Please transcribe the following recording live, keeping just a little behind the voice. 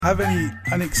Have any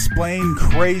unexplained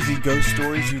crazy ghost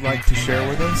stories you'd like to share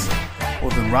with us?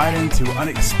 Well, then write into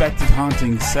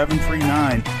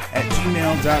unexpectedhauntings739 at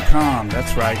gmail.com.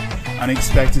 That's right,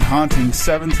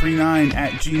 unexpectedhauntings739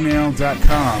 at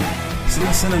gmail.com. Send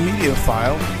us in a media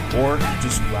file or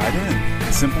just write in.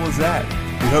 As simple as that.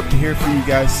 We hope to hear from you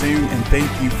guys soon, and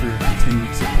thank you for your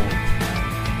continued support.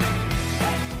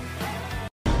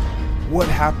 What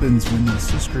happens when these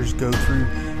sisters go through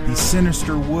these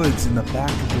sinister woods in the back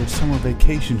of their summer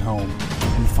vacation home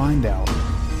and find out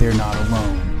they're not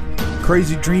alone?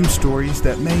 Crazy dream stories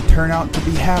that may turn out to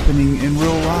be happening in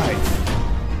real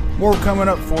life. More coming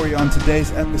up for you on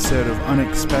today's episode of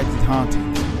Unexpected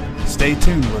Hauntings. Stay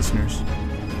tuned, listeners.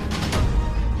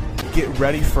 Get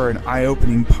ready for an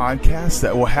eye-opening podcast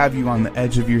that will have you on the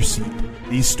edge of your seat.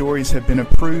 These stories have been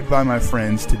approved by my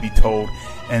friends to be told,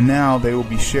 and now they will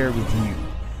be shared with you.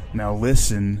 Now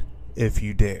listen if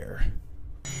you dare.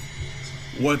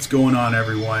 What's going on,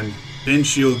 everyone? Ben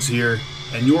Shields here,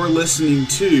 and you're listening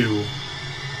to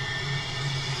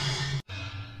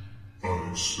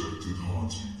Unexpected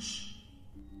Hauntings.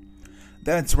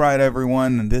 That's right,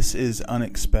 everyone. This is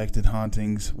Unexpected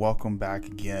Hauntings. Welcome back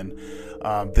again.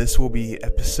 This will be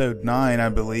episode 9, I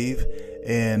believe.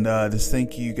 And just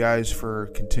thank you guys for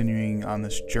continuing on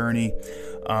this journey.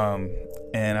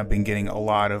 And I've been getting a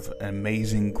lot of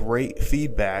amazing, great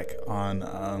feedback on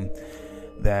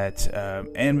that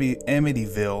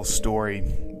Amityville story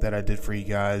that I did for you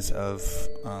guys of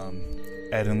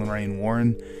Ed and Lorraine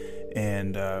Warren.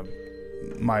 And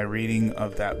my reading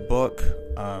of that book,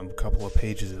 a couple of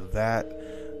pages of that.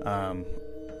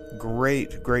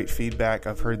 Great feedback.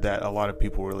 I've heard that a lot of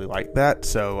people really like that,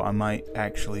 so I might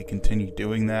actually continue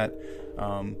doing that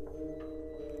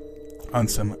on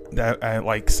some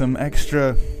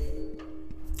extra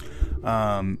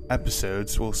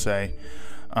episodes, we'll say,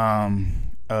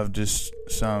 of just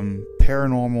some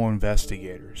paranormal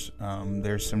investigators.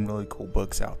 There's some really cool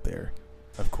books out there,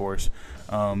 of course,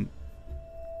 and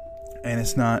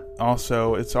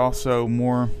it's also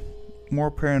more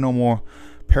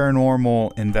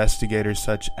paranormal investigators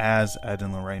such as Ed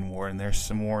and Lorraine Warren. There's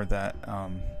some more that I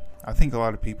think a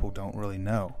lot of people don't really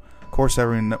know. Of course,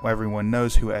 everyone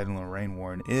knows who Ed and Lorraine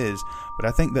Warren is, but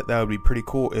I think that would be pretty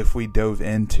cool if we dove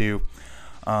into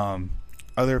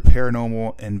other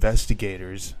paranormal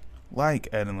investigators like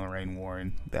Ed and Lorraine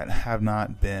Warren that have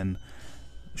not been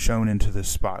shown into the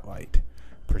spotlight,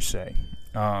 per se.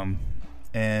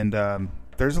 And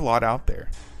there's a lot out there,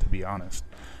 to be honest,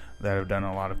 that have done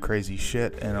a lot of crazy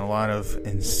shit and a lot of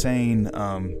insane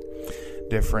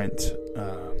different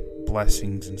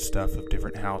blessings and stuff of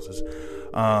different houses.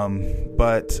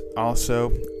 But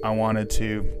also, I wanted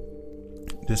to,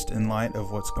 just in light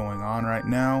of what's going on right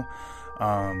now,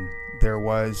 there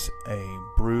was a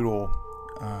brutal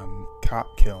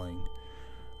cop killing.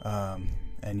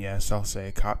 And yes, I'll say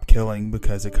a cop killing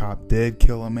because a cop did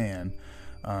kill a man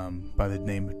by the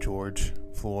name of George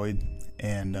Floyd.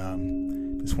 And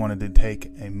just wanted to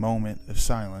take a moment of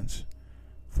silence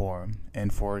for him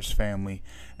and for his family,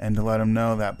 and to let him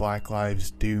know that Black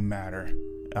lives do matter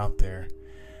out there.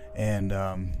 And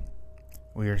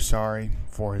we are sorry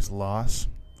for his loss,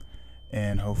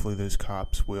 and hopefully those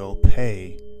cops will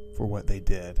pay for what they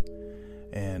did.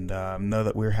 And know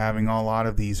that we're having a lot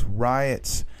of these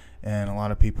riots and a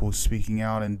lot of people speaking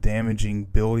out and damaging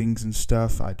buildings and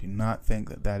stuff. I do not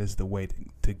think that is the way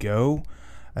to go.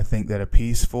 I think that a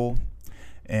peaceful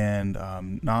and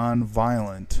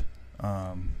non-violent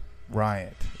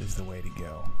riot is the way to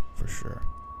go, for sure.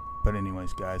 But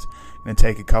anyways, guys, I'm going to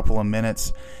take a couple of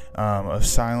minutes of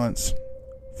silence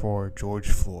for George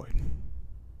Floyd.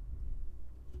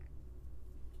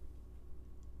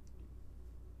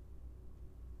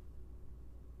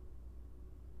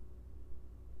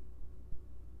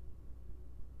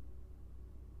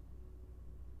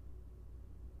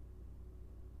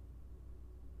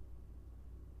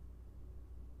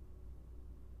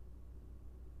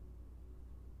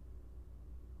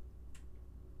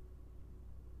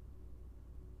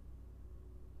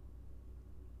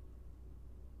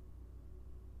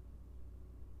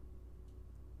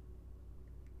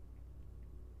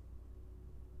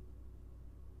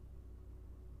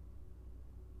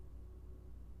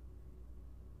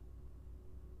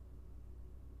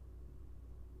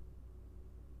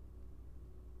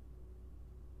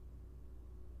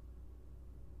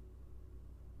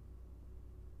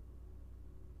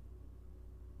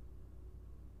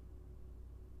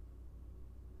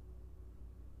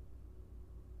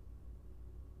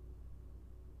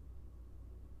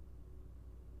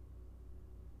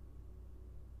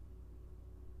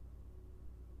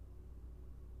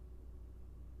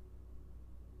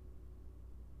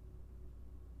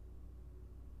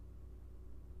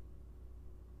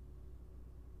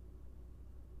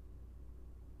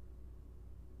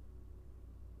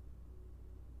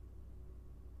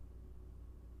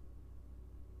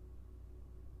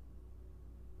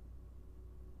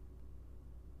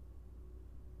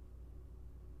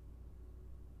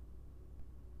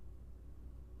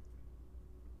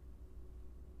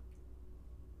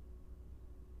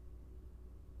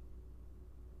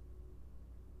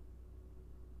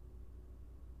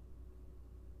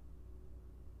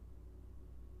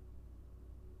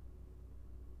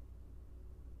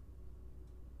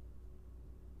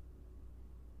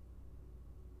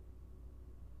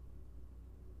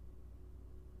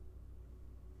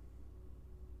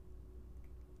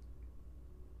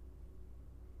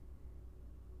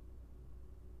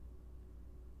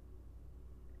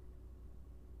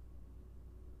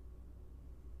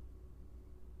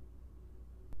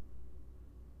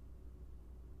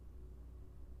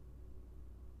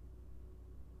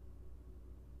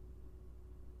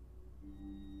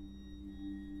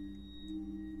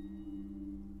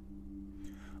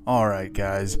 Alright,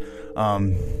 guys.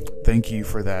 Thank you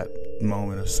for that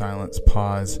moment of silence,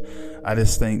 pause. I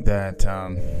just think that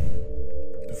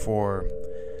for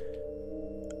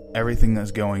everything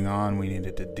that's going on, we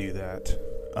needed to do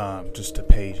that. Just to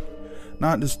pay,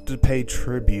 not just to pay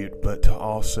tribute, but to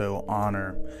also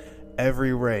honor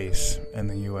every race in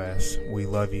the U.S. We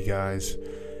love you guys,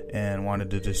 and wanted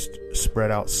to just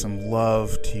spread out some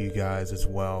love to you guys as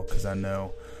well, because I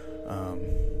know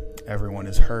everyone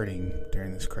is hurting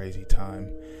during this crazy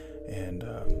time, and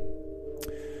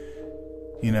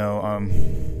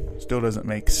still doesn't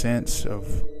make sense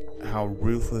of how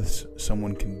ruthless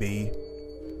someone can be,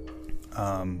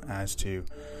 as to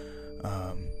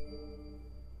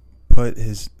put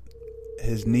his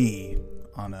knee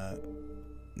on a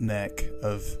neck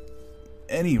of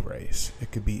any race.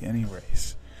 It could be any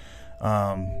race,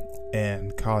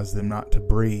 and cause them not to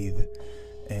breathe.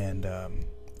 And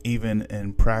even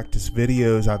in practice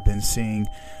videos I've been seeing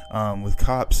with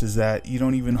cops, is that you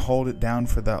don't even hold it down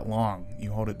for that long.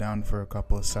 You hold it down for a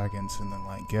couple of seconds and then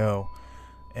let go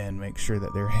and make sure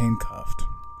that they're handcuffed.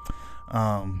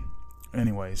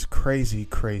 Anyways, crazy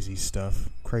stuff,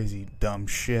 crazy dumb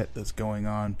shit that's going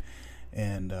on,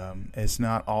 and it's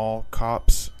not all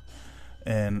cops,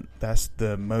 and that's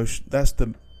the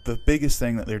biggest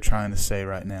thing that they're trying to say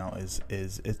right now is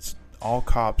it's all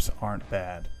cops aren't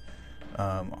bad.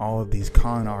 All of these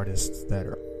con artists that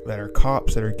are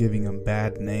cops, that are giving them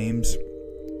bad names,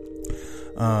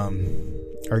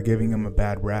 are giving them a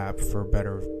bad rap, for a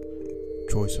better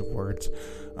choice of words,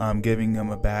 giving them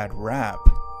a bad rap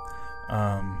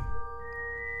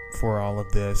for all of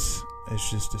this.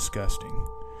 It's just disgusting.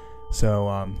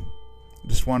 So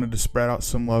just wanted to spread out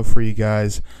some love for you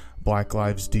guys. Black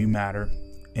lives do matter,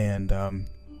 and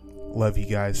love you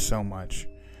guys so much.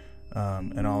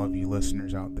 And all of you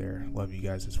listeners out there, love you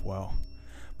guys as well.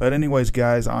 But anyways,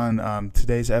 guys, on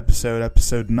today's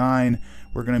episode 9,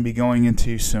 we're going to be going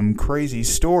into some crazy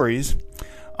stories.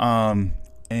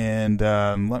 And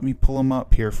let me pull them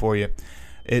up here for you.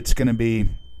 It's going to be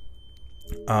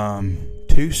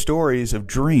 2 stories of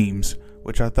dreams,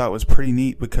 which I thought was pretty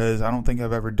neat, because I don't think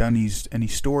I've ever done any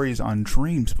stories on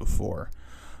dreams before.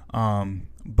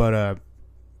 But a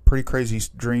pretty crazy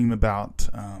dream about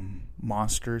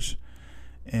monsters,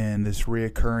 and this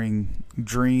reoccurring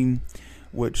dream,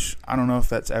 which I don't know if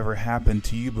that's ever happened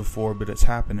to you before, but it's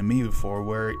happened to me before,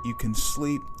 where you can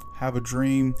sleep, have a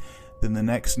dream, then the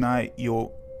next night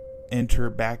you'll enter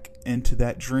back into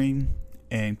that dream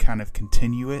and kind of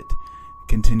continue it.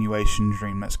 Continuation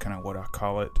dream, that's kind of what I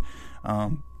call it.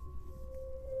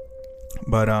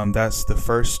 But that's the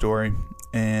first story,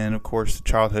 and of course the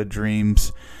childhood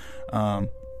dreams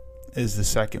is the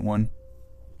second one.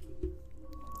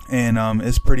 And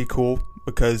it's pretty cool,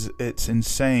 because it's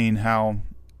insane how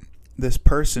this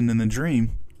person in the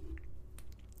dream,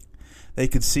 they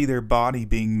could see their body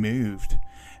being moved,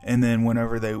 and then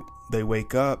whenever they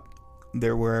wake up,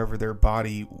 they're wherever their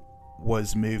body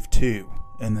was moved to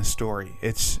in the story.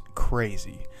 It's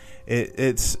crazy.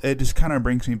 It just kind of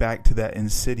brings me back to that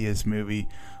Insidious movie,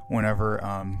 whenever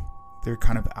they're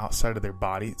kind of outside of their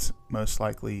body. It's most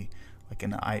likely like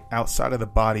an outside of the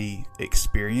body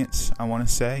experience, I want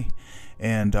to say.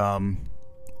 And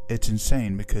it's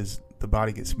insane, because the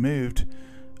body gets moved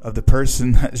of the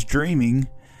person that's dreaming,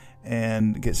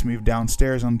 and gets moved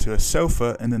downstairs onto a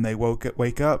sofa, and then they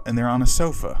wake up and they're on a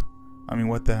sofa. I mean,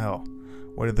 what the hell?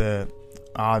 What are the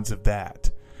odds of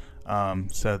that?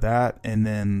 So that, and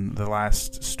then the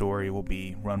last story will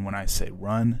be Run When I Say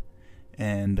Run.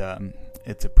 And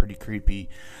it's a pretty creepy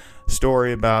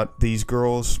story about these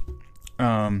girls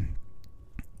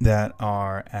that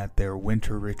are at their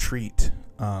winter retreat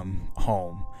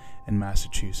home in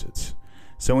Massachusetts.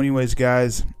 So anyways,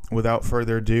 guys, without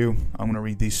further ado, I'm going to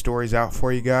read these stories out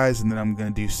for you guys, and then I'm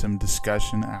going to do some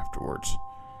discussion afterwards.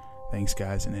 Thanks,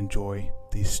 guys, and enjoy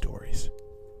these stories.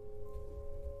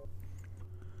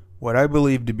 What I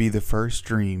believe to be the first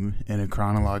dream in a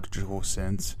chronological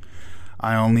sense,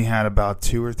 I only had about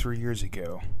 2 or 3 years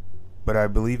ago, but I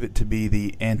believe it to be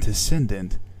the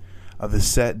antecedent of the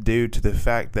set, due to the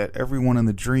fact that everyone in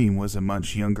the dream was a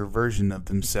much younger version of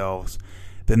themselves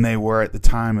than they were at the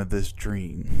time of this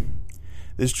dream.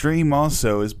 This dream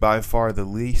also is by far the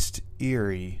least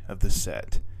eerie of the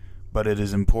set, but it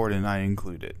is important I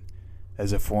include it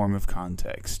as a form of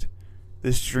context.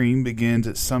 This dream begins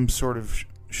at some sort of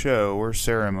show or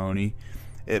ceremony.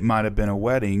 It might have been a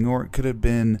wedding, or it could have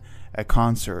been a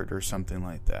concert or something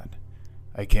like that.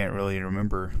 I can't really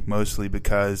remember, mostly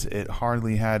because it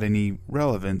hardly had any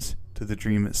relevance to the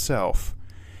dream itself.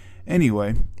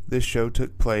 Anyway, this show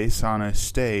took place on a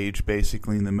stage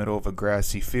basically in the middle of a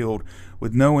grassy field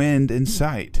with no end in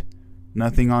sight.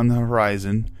 Nothing on the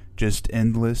horizon, just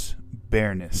endless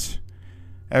bareness.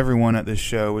 Everyone at this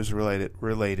show was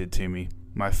related to me.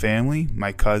 My family,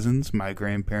 my cousins, my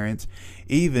grandparents,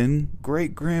 even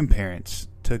great-grandparents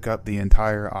took up the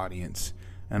entire audience,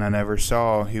 and I never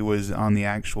saw who was on the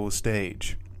actual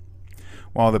stage.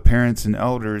 While the parents and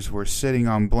elders were sitting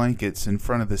on blankets in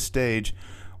front of the stage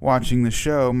watching the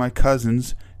show, my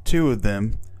cousins, 2 of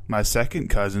them, my second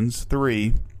cousins,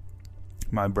 3,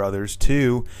 my brothers,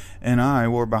 2, and I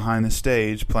were behind the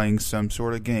stage playing some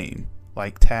sort of game,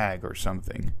 like tag or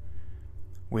something.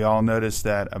 We all noticed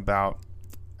that about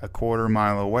a quarter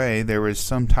mile away there was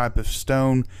some type of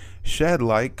stone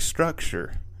shed-like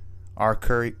structure. Our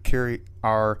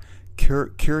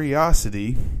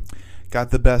curiosity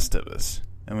got the best of us,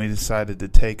 and we decided to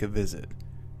take a visit.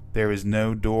 There was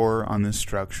no door on this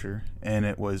structure, and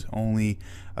it was only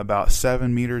about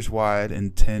 7 meters wide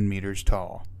and 10 meters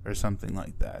tall, or something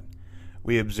like that.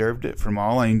 We observed it from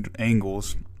all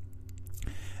angles,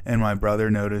 and my brother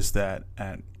noticed that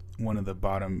at one of the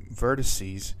bottom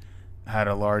vertices had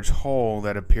a large hole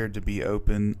that appeared to be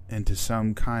open into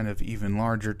some kind of even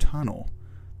larger tunnel.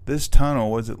 This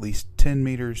tunnel was at least 10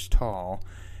 meters tall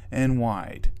and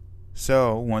wide.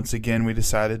 So, once again, we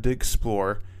decided to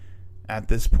explore. At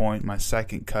this point, my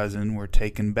second cousin were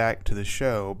taken back to the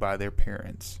show by their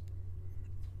parents.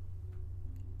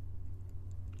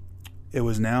 It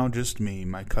was now just me,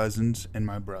 my cousins, and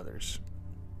my brothers.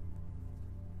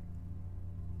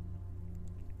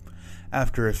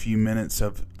 After a few minutes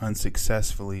of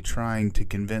unsuccessfully trying to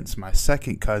convince my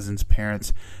second cousin's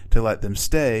parents to let them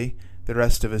stay, the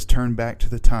rest of us turned back to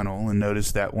the tunnel and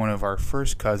noticed that one of our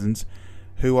first cousins,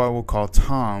 who I will call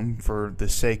Tom for the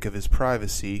sake of his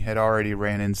privacy, had already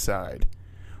ran inside.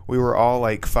 We were all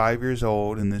like 5 years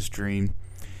old in this dream,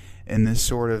 and this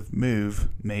sort of move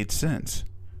made sense.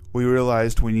 We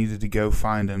realized we needed to go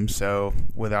find him, so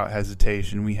without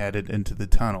hesitation we headed into the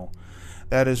tunnel.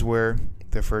 That is where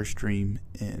the first dream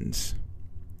ends.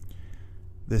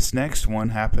 This next one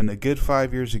happened a good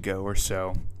 5 years ago or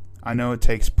so. I know it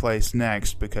takes place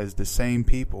next because the same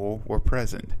people were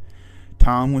present.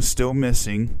 Tom was still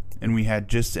missing, and we had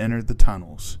just entered the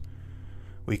tunnels.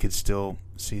 We could still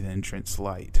see the entrance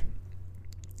light.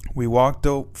 We walked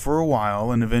for a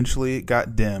while, and eventually it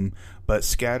got dim, but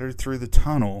scattered through the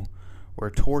tunnel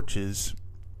were torches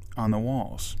on the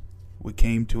walls. We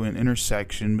came to an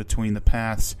intersection between the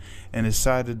paths and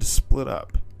decided to split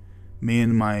up. Me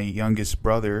and my youngest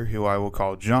brother, who I will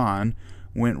call John,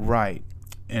 went right,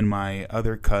 and my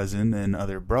other cousin and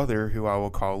other brother, who I will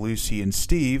call Lucy and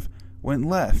Steve, went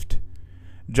left.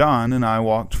 John and I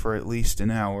walked for at least an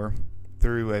hour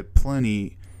through a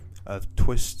plenty of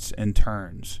twists and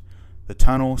turns. The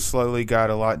tunnel slowly got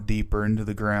a lot deeper into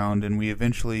the ground, and we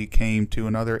eventually came to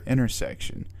another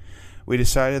intersection. We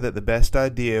decided that the best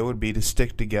idea would be to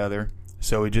stick together,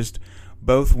 so we just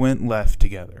both went left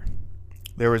together.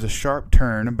 There was a sharp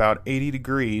turn about 80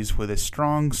 degrees with a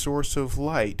strong source of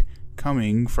light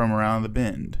coming from around the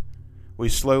bend. We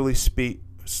slowly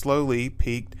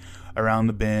peeked around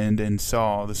the bend and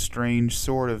saw the strange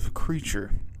sort of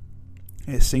creature.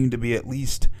 It seemed to be at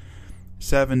least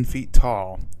 7 feet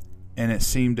tall, and it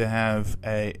seemed to have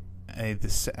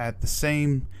the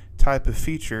same type of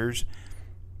features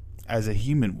as a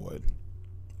human would,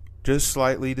 just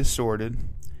slightly distorted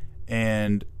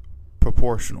and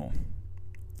proportional.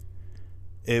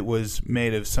 It was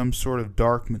made of some sort of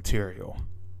dark material.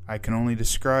 I can only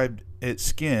describe its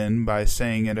skin by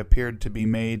saying it appeared to be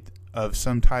made of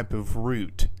some type of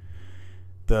root.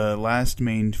 The last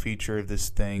main feature of this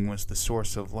thing was the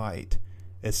source of light.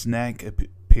 Its neck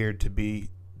appeared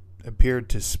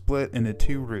to split into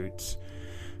 2 roots.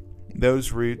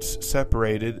 Those roots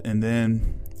separated and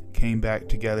then came back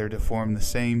together to form the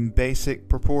same basic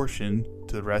proportion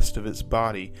to the rest of its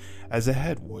body as a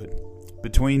head would.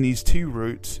 Between these 2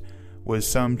 roots was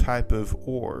some type of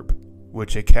orb,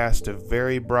 which had cast a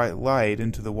very bright light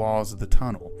into the walls of the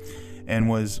tunnel, and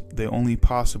was the only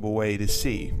possible way to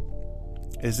see.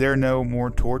 Is there no more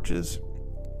torches?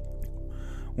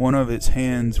 One of its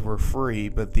hands were free,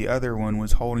 but the other one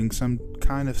was holding some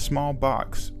kind of small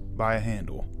box by a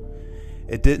handle.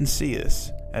 It didn't see us,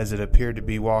 as it appeared to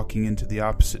be walking into the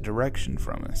opposite direction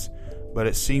from us, but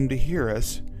it seemed to hear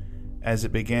us as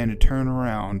it began to turn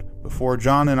around. Before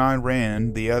John and I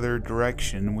ran the other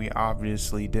direction, we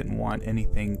obviously didn't want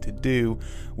anything to do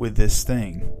with this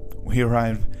thing. We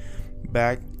arrived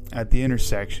back at the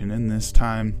intersection, and this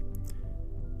time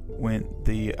went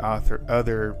the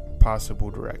other possible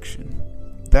direction.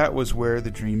 That was where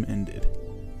the dream ended.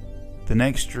 The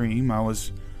next dream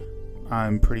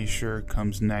I'm pretty sure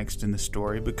comes next in the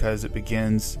story, because it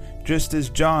begins just as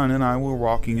John and I were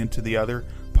walking into the other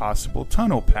possible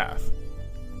tunnel path.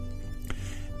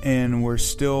 And we're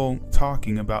still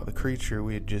talking about the creature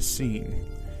we had just seen.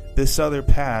 This other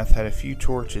path had a few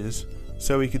torches,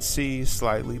 so we could see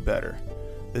slightly better.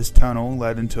 This tunnel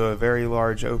led into a very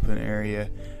large open area,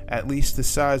 at least the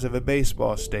size of a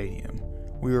baseball stadium.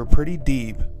 We were pretty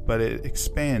deep, but it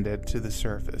expanded to the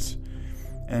surface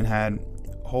and had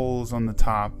holes on the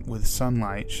top with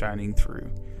sunlight shining through,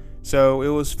 so it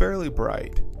was fairly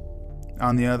bright.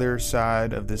 On the other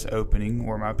side of this opening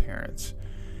were my parents.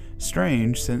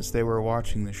 Strange, since they were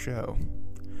watching the show.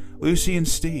 Lucy and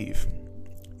Steve.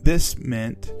 This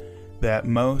meant that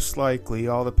most likely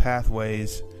all the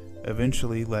pathways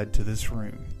eventually led to this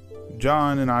room.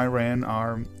 John and I ran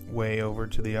our way over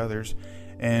to the others,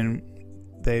 and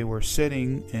they were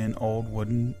sitting in old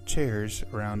wooden chairs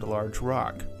around a large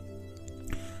rock,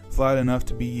 flat enough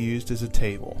to be used as a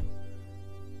table.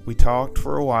 We talked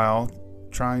for a while,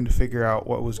 trying to figure out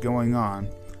what was going on.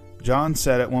 John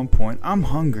said at one point, "I'm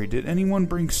hungry. Did anyone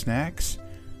bring snacks?"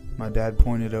 My dad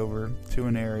pointed over to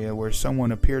an area where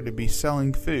someone appeared to be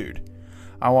selling food.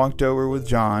 I walked over with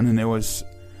John, and it was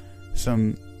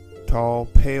some tall,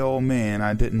 pale man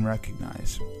I didn't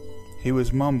recognize. He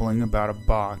was mumbling about a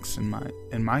box,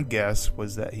 and my guess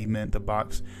was that he meant the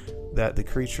box that the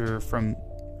creature from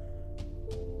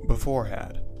before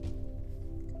had.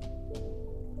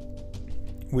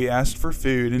 We asked for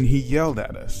food, and he yelled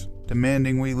at us,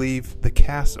 demanding we leave the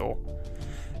castle.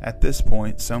 At this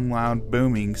point, some loud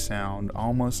booming sound,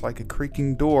 almost like a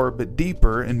creaking door, but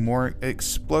deeper and more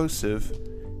explosive,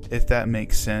 if that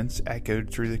makes sense, echoed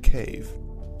through the cave.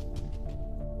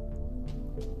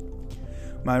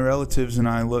 My relatives and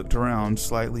I looked around,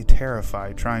 slightly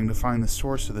terrified, trying to find the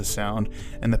source of the sound,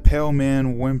 and the pale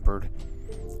man whimpered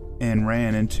and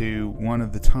ran into one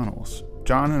of the tunnels.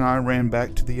 John and I ran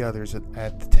back to the others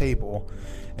at the table,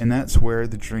 and that's where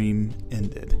the dream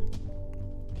ended.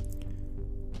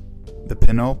 The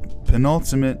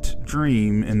penultimate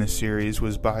dream in the series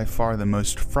was by far the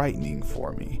most frightening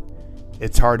for me.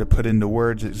 It's hard to put into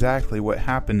words exactly what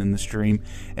happened in this dream,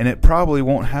 and it probably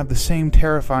won't have the same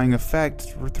terrifying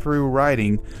effect through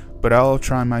writing, but I'll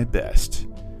try my best.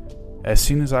 As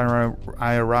soon as I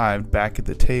arrived back at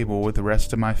the table with the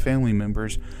rest of my family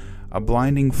members, a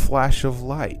blinding flash of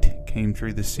light came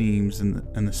through the seams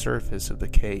in the surface of the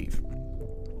cave.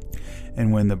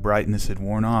 And when the brightness had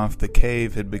worn off, the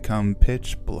cave had become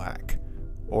pitch black,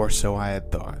 or so I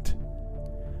had thought.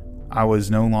 I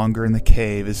was no longer in the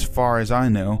cave. As far as I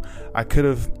know, I could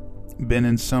have been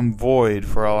in some void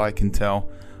for all I can tell.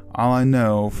 All I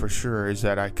know for sure is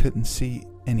that I couldn't see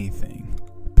anything.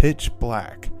 Pitch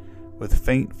black, with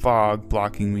faint fog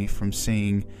blocking me from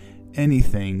seeing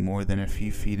anything more than a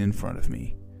few feet in front of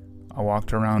me. I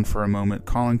walked around for a moment,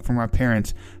 calling for my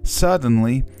parents.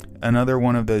 Suddenly, another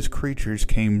one of those creatures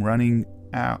came running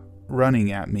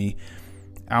at me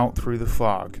out through the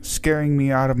fog, scaring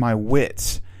me out of my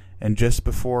wits, and just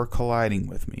before colliding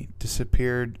with me,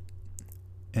 disappeared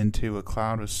into a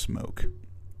cloud of smoke.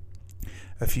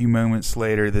 A few moments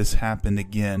later, this happened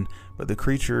again, but the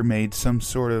creature made some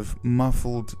sort of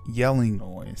muffled yelling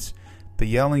noise. The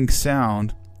yelling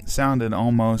sounded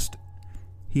almost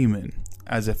human,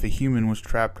 as if a human was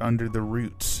trapped under the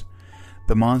roots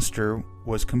the monster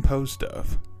was composed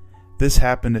of. This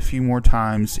happened a few more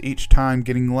times, each time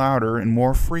getting louder and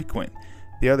more frequent.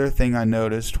 The other thing I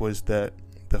noticed was that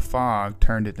the fog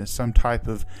turned into some type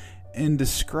of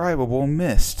indescribable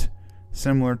mist,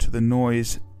 similar to the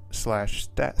noise /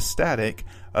 static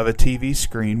of a TV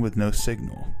screen with no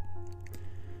signal.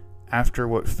 After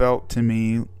what felt to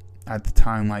me at the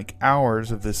time like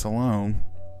hours of this alone,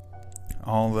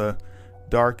 all the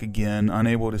dark again,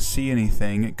 unable to see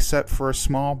anything except for a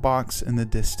small box in the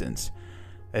distance,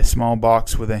 a small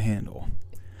box with a handle.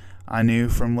 I knew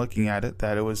from looking at it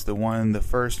that it was the one the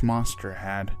first monster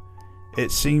had.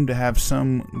 It seemed to have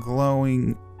some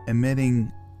glowing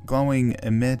emitting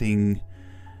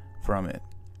from it.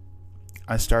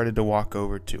 I started to walk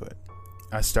over to it.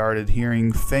 I started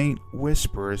hearing faint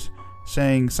whispers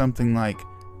saying something like,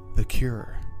 "The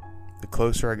cure." The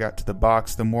closer I got to the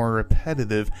box, the more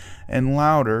repetitive and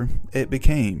louder it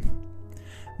became.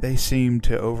 They seemed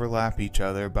to overlap each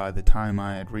other by the time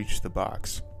I had reached the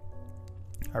box.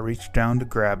 I reached down to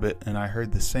grab it, and I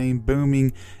heard the same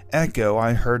booming echo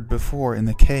I heard before in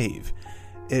the cave.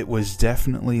 It was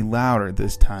definitely louder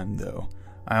this time, though.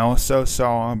 I also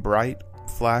saw a bright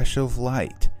flash of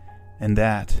light, and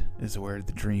that is where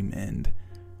the dream ended.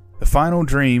 The final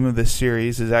dream of this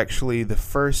series is actually the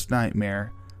first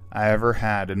nightmare I ever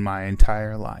had in my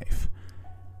entire life.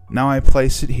 Now I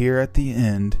place it here at the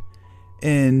end,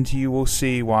 and you will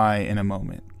see why in a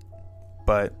moment.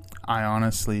 But I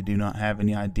honestly do not have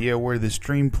any idea where this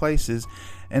dream places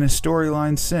in a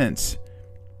storyline sense.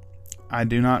 I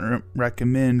do not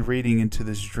recommend reading into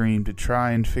this dream to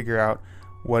try and figure out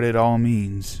what it all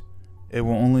means. It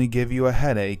will only give you a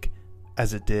headache,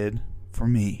 as it did for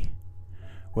me.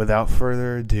 Without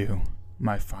further ado,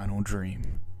 my final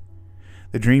dream.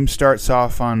 The dream starts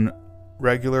off on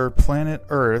regular planet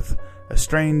Earth, a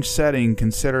strange setting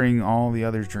considering all the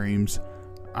other dreams.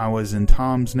 I was in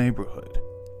Tom's neighborhood,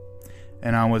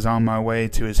 and I was on my way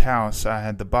to his house. I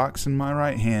had the box in my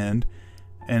right hand,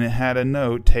 and it had a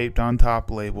note taped on top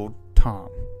labeled Tom.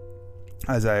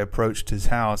 As I approached his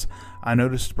house, I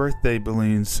noticed birthday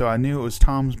balloons, so I knew it was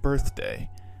Tom's birthday.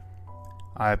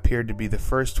 I appeared to be the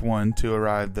first one to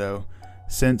arrive, though,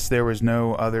 since there was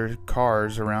no other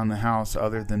cars around the house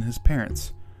other than his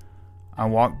parents. I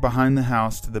walked behind the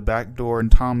house to the back door,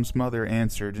 and Tom's mother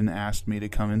answered and asked me to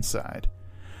come inside.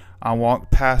 I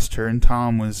walked past her, and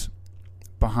Tom was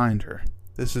behind her.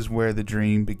 This is where the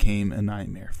dream became a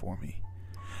nightmare for me.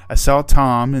 I saw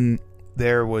Tom, and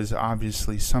there was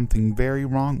obviously something very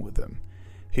wrong with him.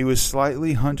 He was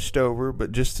slightly hunched over,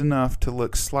 but just enough to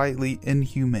look slightly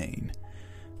inhumane.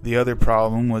 The other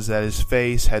problem was that his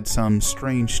face had some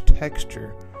strange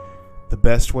texture. The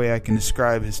best way I can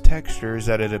describe his texture is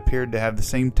that it appeared to have the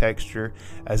same texture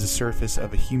as the surface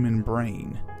of a human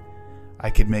brain. I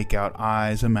could make out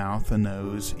eyes, a mouth, a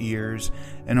nose, ears,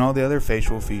 and all the other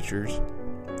facial features,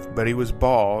 but he was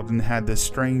bald and had this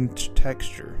strange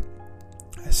texture.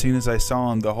 As soon as I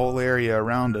saw him, the whole area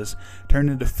around us turned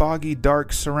into foggy,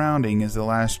 dark surrounding as the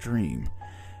last dream.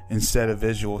 Instead of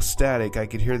visual static, I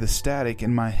could hear the static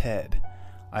in my head.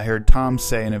 I heard Tom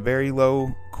say in a very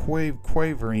low,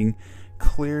 quavering,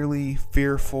 clearly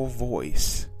fearful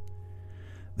voice,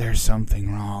 "There's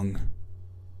something wrong."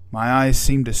 My eyes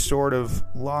seemed to sort of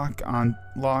lock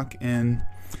in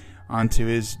onto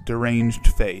his deranged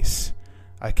face.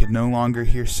 I could no longer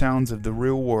hear sounds of the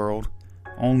real world,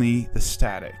 only the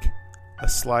static. A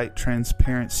slight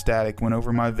transparent static went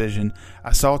over my vision.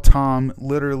 I saw Tom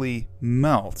literally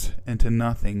melt into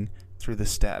nothing through the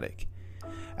static.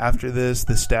 After this,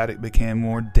 the static became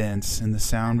more dense and the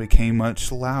sound became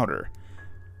much louder.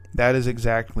 That is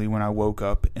exactly when I woke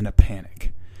up in a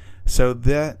panic. So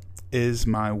that is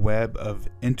my web of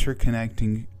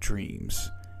interconnecting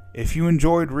dreams. If you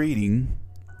enjoyed reading,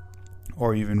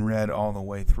 or even read all the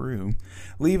way through,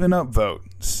 leave an upvote.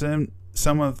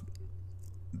 Some of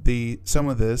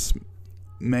this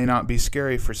may not be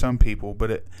scary for some people,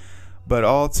 but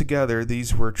altogether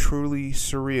these were truly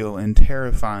surreal and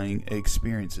terrifying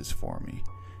experiences for me.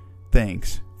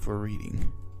 Thanks for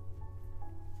reading.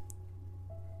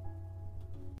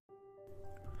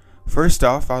 First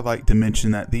off, I'd like to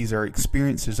mention that these are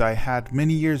experiences I had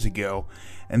many years ago,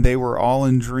 and they were all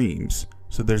in dreams,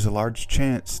 so there's a large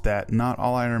chance that not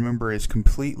all I remember is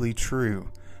completely true,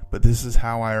 but this is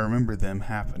how I remember them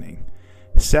happening.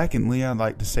 Secondly, I'd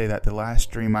like to say that the last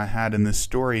dream I had in this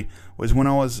story was when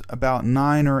I was about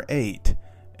 9 or 8,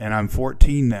 and I'm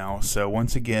 14 now, so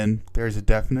once again, there's a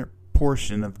definite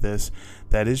portion of this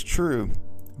that is true,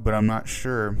 but I'm not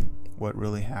sure what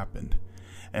really happened,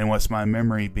 and what's my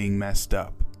memory being messed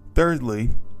up.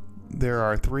 Thirdly, there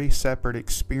are 3 separate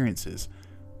experiences,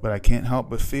 but I can't help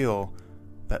but feel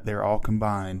that they're all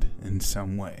combined in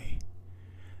some way.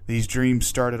 These dreams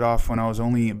started off when I was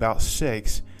only about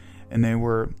 6, and they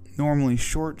were normally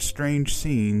short, strange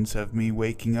scenes of me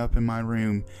waking up in my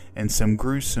room and some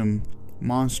gruesome,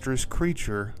 monstrous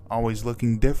creature, always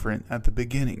looking different at the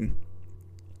beginning,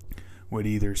 would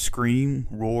either scream,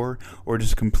 roar, or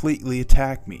just completely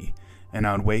attack me, and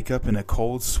I would wake up in a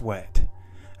cold sweat.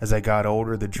 As I got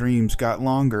older, the dreams got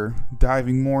longer,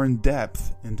 diving more in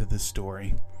depth into the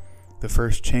story. The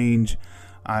first change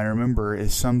I remember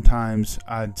is sometimes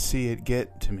I'd see it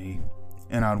get to me,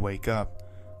 and I'd wake up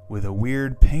with a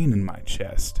weird pain in my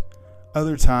chest.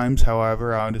 Other times,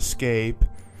 however, I would escape,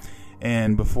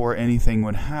 and before anything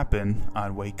would happen,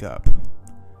 I'd wake up.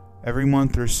 Every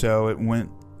month or so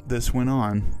this went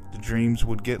on. The dreams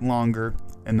would get longer,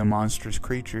 and the monstrous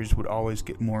creatures would always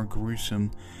get more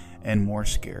gruesome and more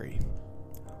scary.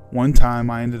 One time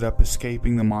I ended up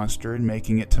escaping the monster and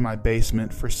making it to my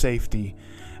basement for safety.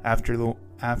 After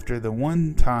the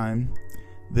one time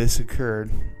this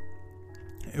occurred,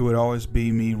 it would always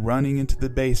be me running into the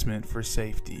basement for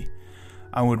safety.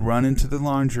 I would run into the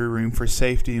laundry room for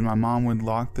safety, and my mom would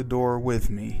lock the door with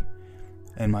me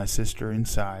and my sister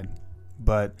inside.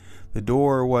 But the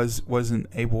door wasn't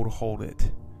able to hold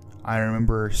it. I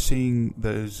remember seeing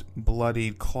those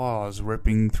bloodied claws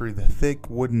ripping through the thick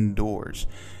wooden doors,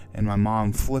 and my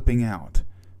mom flipping out,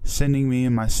 sending me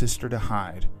and my sister to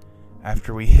hide.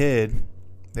 After we hid,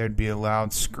 there'd be a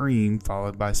loud scream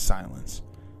followed by silence.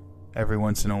 Every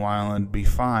once in a while it'd be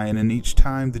fine, and each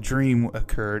time the dream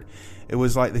occurred, it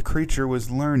was like the creature was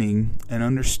learning and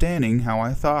understanding how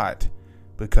I thought,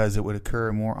 because it would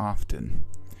occur more often.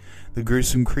 The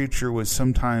gruesome creature would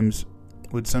sometimes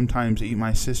eat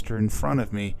my sister in front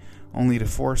of me, only to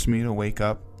force me to wake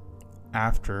up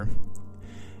after,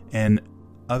 and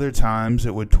other times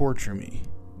it would torture me,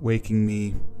 waking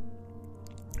me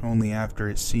only after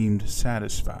it seemed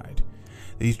satisfied.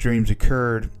 These dreams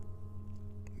occurred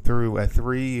through a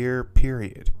 3-year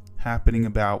period, happening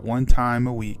about one time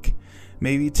a week,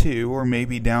 maybe two, or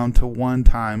maybe down to one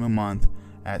time a month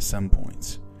at some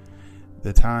points.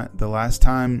 The last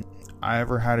time I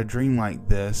ever had a dream like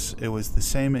this, it was the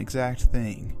same exact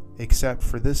thing, except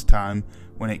for this time,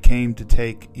 when it came to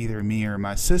take either me or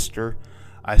my sister,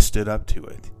 I stood up to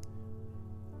it.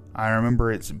 I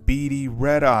remember its beady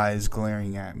red eyes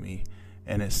glaring at me,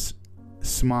 and its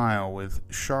smile with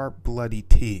sharp bloody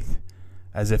teeth,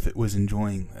 as if it was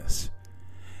enjoying this.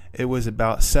 It was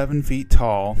about 7 feet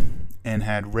tall and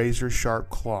had razor-sharp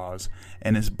claws,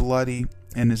 and its body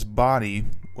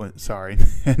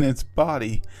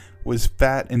was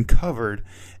fat and covered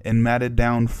in matted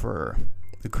down fur.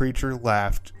 The creature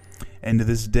laughed, and to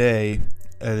this day,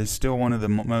 it is still one of the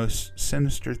most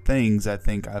sinister things I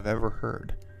think I've ever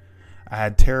heard. I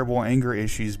had terrible anger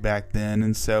issues back then,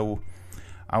 and so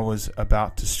I was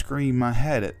about to scream my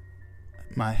head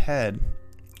at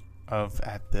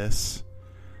this.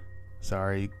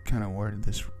 Sorry, kind of worded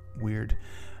this weird.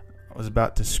 I was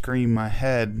about to scream my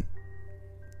head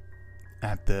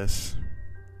at this.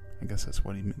 I guess that's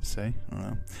what he meant to say. I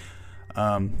don't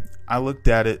know. I looked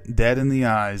at it dead in the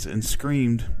eyes and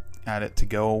screamed at it to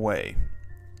go away.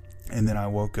 And then I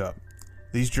woke up.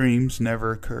 These dreams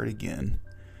never occurred again.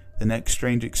 The next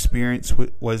strange experience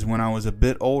was when I was a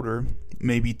bit older,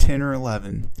 maybe 10 or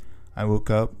 11. I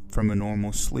woke up from a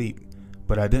normal sleep,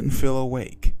 but I didn't feel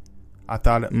awake. I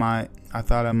think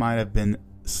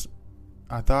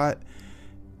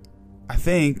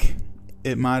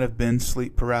it might have been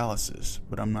sleep paralysis,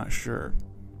 but I'm not sure,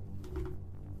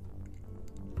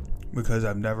 because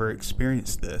I've never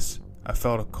experienced this. I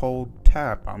felt a cold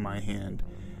tap on my hand,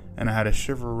 and I had a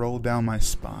shiver roll down my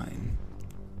spine.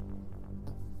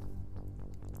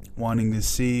 Wanting to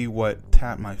see what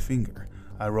tapped my finger,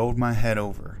 I rolled my head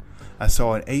over. I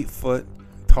saw an 8-foot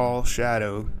tall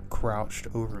shadow crouched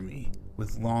over me,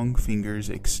 with long fingers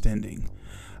extending.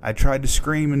 I tried to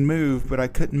scream and move, but I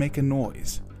couldn't make a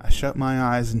noise. I shut my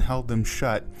eyes and held them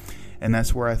shut, and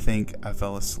that's where I think I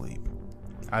fell asleep.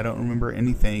 I don't remember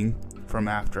anything from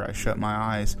after I shut my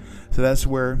eyes, so that's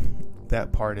where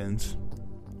that part ends.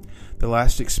 The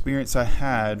last experience I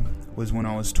had was when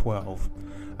I was 12.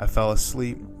 I fell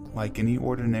asleep like any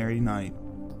ordinary night,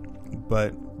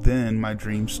 but then my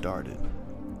dream started.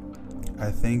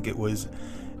 I think it was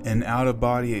an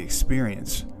out-of-body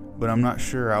experience, but I'm not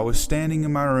sure. I was standing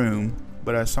in my room,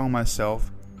 but I saw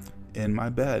myself in my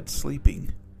bed,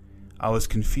 sleeping. I was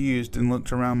confused and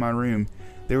looked around my room.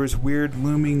 There was weird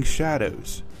looming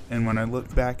shadows, and when I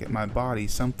looked back at my body,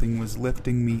 something was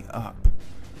lifting me up.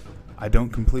 I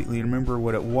don't completely remember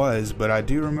what it was, but I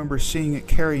do remember seeing it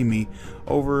carry me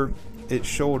over its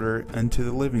shoulder into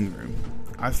the living room.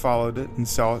 I followed it and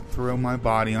saw it throw my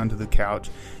body onto the couch,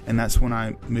 and that's when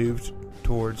I moved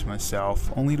towards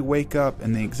myself, only to wake up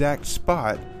in the exact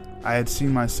spot I had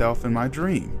seen myself in my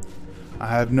dream. I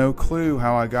have no clue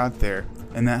how I got there,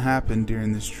 and that happened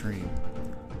during this dream.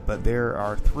 But there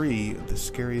are 3 of the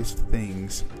scariest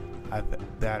things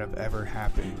that have ever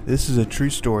happened. This is a true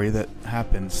story that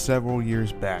happened several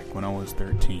years back when I was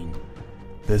 13.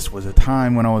 This was a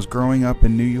time when I was growing up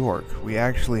in New York. We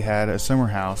actually had a summer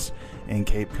house in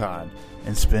Cape Cod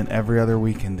and spent every other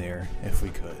weekend there if we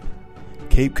could.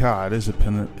 Cape Cod is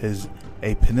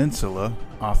a peninsula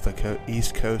off the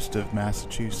east coast of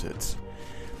Massachusetts.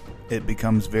 It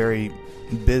becomes very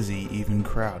busy, even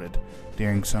crowded,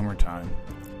 during summertime.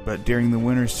 But during the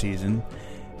winter season,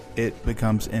 it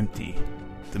becomes empty.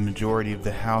 The majority of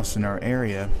the houses in our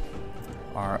area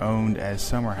are owned as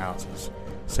summer houses.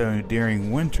 So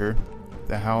during winter,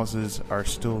 the houses are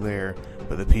still there,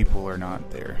 but the people are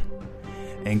not there.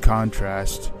 In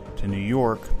contrast to New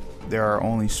York, there are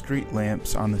only street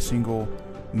lamps on the single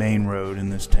main road in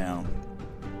this town.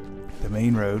 The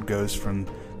main road goes from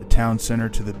the town center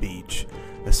to the beach.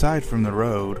 Aside from the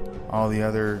road, all the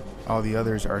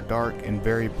others are dark and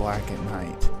very black at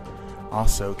night.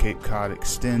 Also, Cape Cod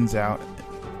extends out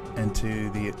into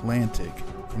the Atlantic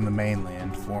from the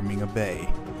mainland, forming a bay,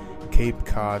 Cape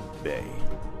Cod Bay.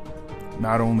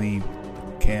 Not only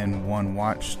can one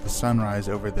watch the sunrise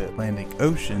over the Atlantic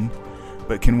Ocean,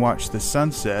 but can watch the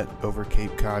sunset over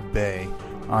Cape Cod Bay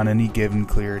on any given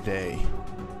clear day.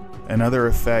 Another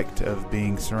effect of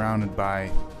being surrounded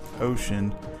by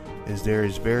ocean is there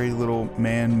is very little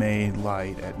man-made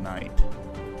light at night.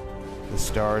 The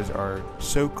stars are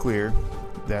so clear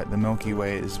that the Milky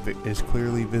Way is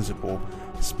clearly visible,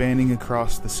 spanning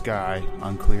across the sky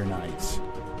on clear nights.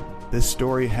 This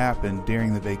story happened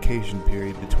during the vacation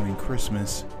period between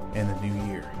Christmas and the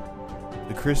New Year.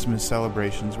 The Christmas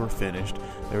celebrations were finished.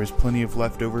 There was plenty of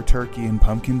leftover turkey and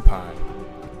pumpkin pie.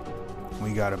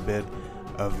 We got a bit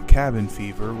of cabin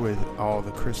fever with all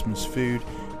the Christmas food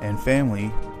and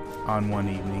family on one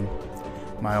evening.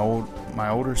 My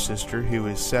older sister, who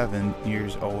is 7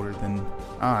 years older than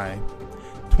I,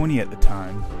 20 at the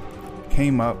time,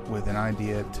 came up with an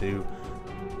idea to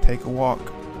take a walk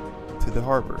to the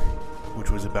harbor,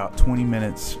 which was about a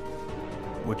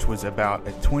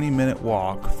 20-minute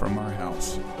walk from our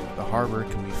house. The harbor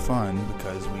can be fun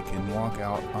because we can walk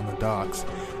out on the docks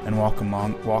and walk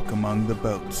among the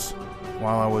boats.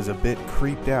 While I was a bit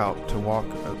creeped out to walk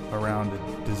around a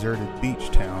deserted beach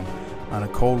town on a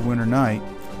cold winter night,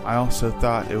 I also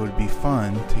thought it would be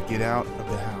fun to get out of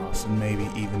the house and maybe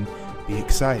even be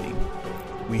exciting.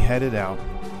 We headed out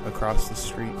across the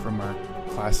street from our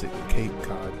classic Cape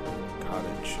Cod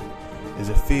cottage is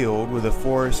a field with a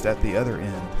forest at the other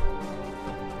end.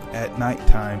 At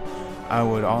nighttime, I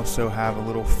would also have a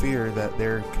little fear that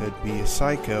there could be a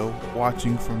psycho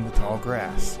watching from the tall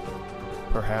grass.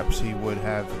 Perhaps he would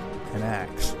have an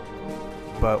axe.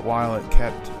 But while it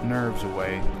kept nerves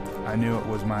away, I knew it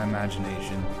was my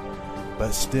imagination.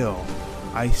 But still,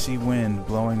 icy wind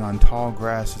blowing on tall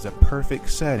grass is a perfect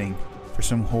setting for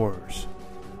some horrors.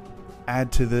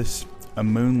 Add to this a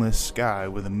moonless sky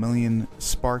with a million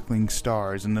sparkling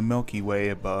stars and the Milky Way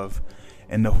above,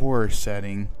 and the horror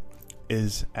setting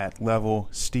is at level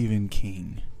Stephen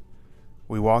King.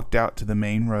 We walked out to the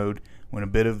main road, went a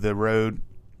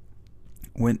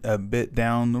bit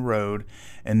down the road,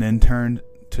 and then turned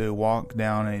to walk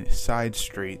down a side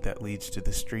street that leads to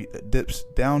the street that dips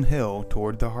downhill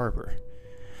toward the harbor.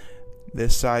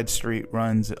 This side street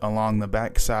runs along the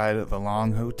backside of a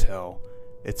long hotel.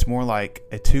 It's more like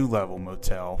a 2-level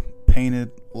motel, painted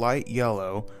light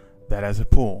yellow, that has a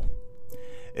pool.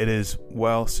 It is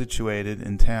well situated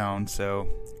in town, so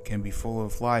it can be full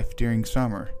of life during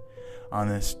summer. On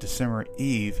this December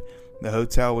Eve, the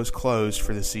hotel was closed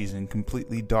for the season,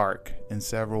 completely dark, and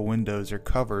several windows are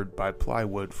covered by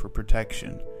plywood for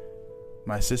protection.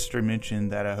 My sister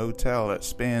mentioned that a hotel that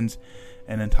spans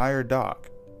an entire dock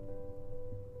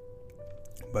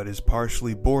but is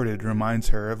partially boarded reminds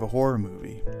her of a horror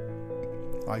movie,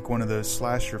 like one of those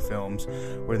slasher films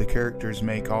where the characters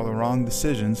make all the wrong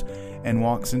decisions and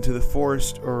walks into the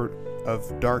forest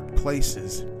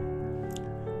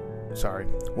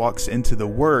walks into the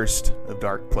worst of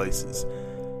dark places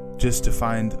just to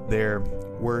find their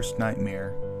worst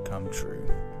nightmare come true.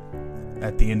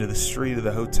 At the end of the street of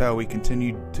the hotel, we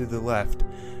continued to the left,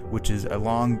 which is a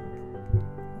long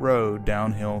road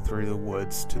downhill through the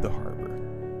woods to the harbor.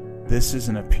 This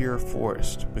isn't a pure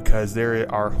forest because there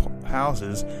are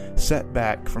houses set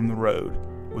back from the road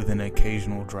with an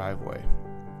occasional driveway.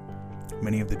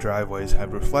 Many of the driveways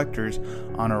have reflectors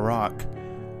on a rock,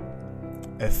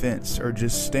 a fence, or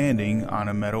just standing on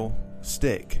a metal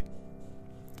stick.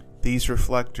 These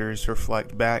reflectors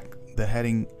reflect back the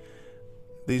headlights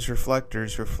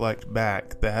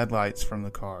from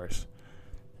the cars.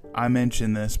 I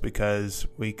mention this because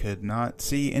we could not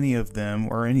see any of them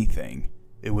or anything.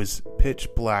 It was pitch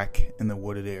black in the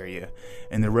wooded area,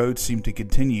 and the road seemed to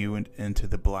continue into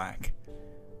the black.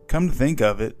 Come to think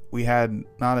of it, we had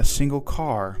not a single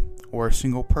car, or a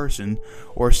single person,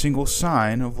 or a single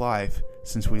sign of life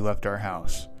since we left our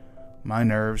house. My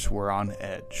nerves were on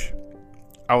edge.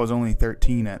 I was only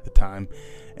 13 at the time,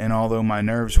 and although my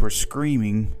nerves were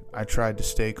screaming, I tried to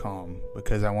stay calm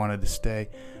because I wanted to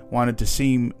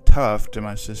seem tough to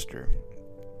my sister.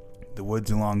 The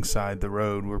woods alongside the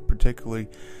road were particularly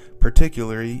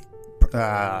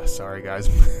sorry guys,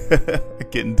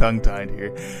 getting tongue-tied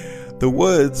here. The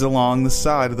woods along the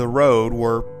side of the road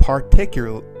were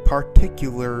particularly,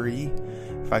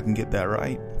 if I can get that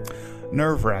right,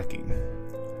 nerve-wracking.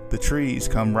 The trees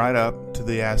come right up to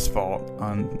the asphalt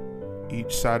on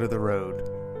each side of the road.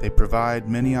 They provide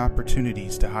many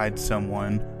opportunities to hide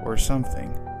someone or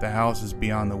something. The houses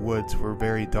beyond the woods were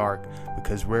very dark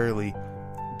because rarely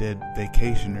did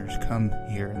vacationers come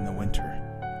here in the winter.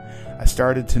 I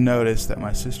started to notice that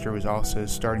my sister was also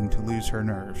starting to lose her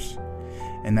nerves.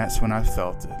 And that's when I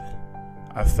felt it.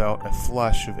 I felt a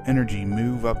flush of energy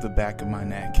move up the back of my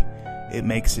neck. It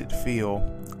makes it feel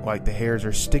like the hairs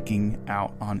are sticking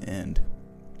out on end.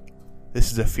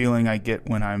 This is a feeling I get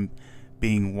when I'm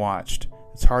being watched.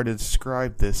 It's hard to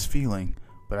describe this feeling,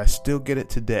 but I still get it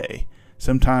today.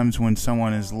 Sometimes when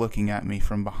someone is looking at me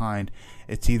from behind,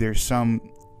 it's either some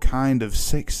kind of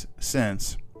sixth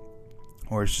sense,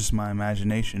 or it's just my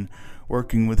imagination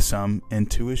working with some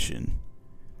intuition.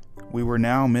 We were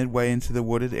now midway into the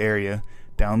wooded area,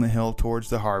 down the hill towards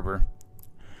the harbor.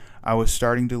 I was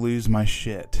starting to lose my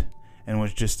shit, and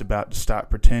was just about to stop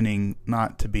pretending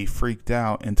not to be freaked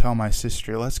out and tell my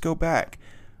sister, "Let's go back,"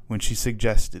 when she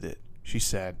suggested it. She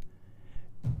said,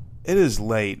 "It is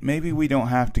late. Maybe we don't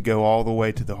have to go all the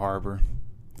way to the harbor."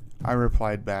 I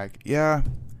replied back, "Yeah,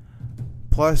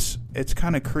 plus it's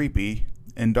kind of creepy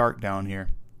and dark down here."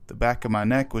 The back of my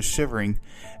neck was shivering,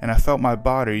 and I felt my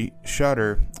body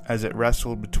shudder as it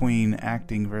wrestled between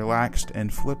acting relaxed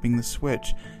and flipping the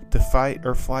switch to fight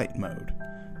or flight mode.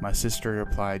 My sister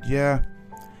replied, "Yeah,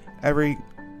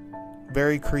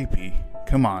 very creepy.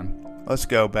 Come on, let's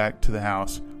go back to the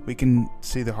house. We can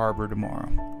see the harbor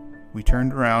tomorrow." We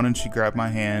turned around and she grabbed my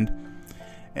hand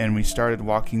and we started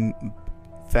walking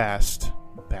fast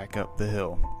back up the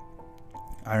hill.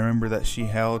 I remember that she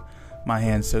held my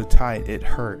hand so tight it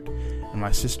hurt, and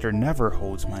my sister never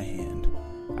holds my hand.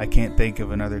 I can't think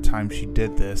of another time she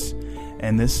did this,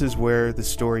 and this is where the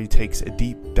story takes a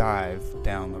deep dive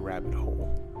down the rabbit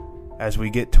hole. As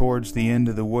we get towards the end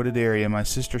of the wooded area, my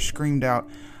sister screamed out,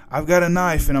 "I've got a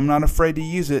knife and I'm not afraid to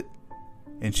use it."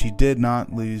 And she did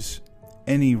not lose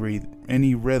any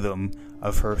rhythm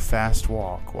of her fast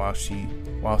walk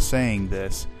while saying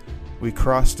this. We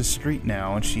crossed the street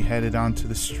now, and she headed onto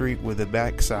the street with the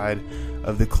backside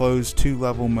of the closed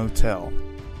 2-level motel.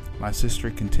 My sister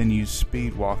continues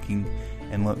speed walking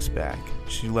and looks back.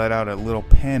 She let out a little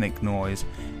panic noise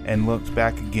and looked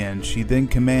back again. She then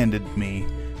commanded me,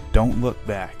 "Don't look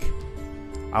back."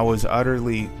 I was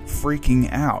utterly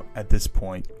freaking out at this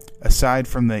point. Aside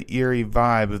from the eerie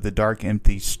vibe of the dark,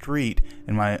 empty street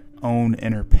and my own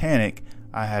inner panic,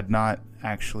 I had not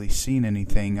actually seen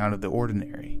anything out of the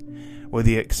ordinary. With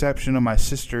the exception of my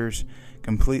sister's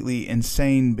completely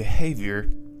insane behavior.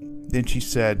 Then she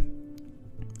said,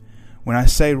 "When I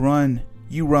say run,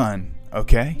 you run,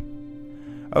 okay?"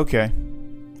 "Okay."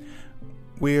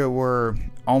 We were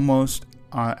almost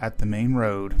at the main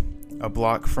road, a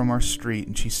block from our street,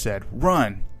 and she said,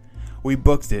 "Run!" We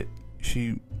booked it.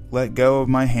 She let go of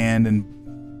my hand, and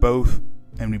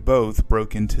we both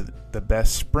broke into the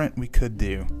best sprint we could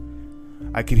do.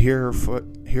 I could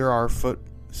hear our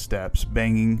footsteps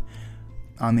banging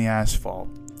on the asphalt,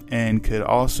 and could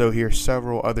also hear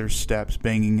several other steps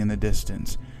banging in the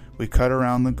distance. We cut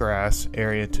around the grass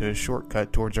area to a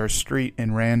shortcut towards our street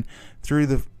and ran through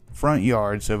the front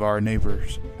yards of our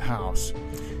neighbor's house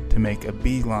to make a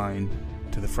beeline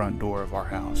to the front door of our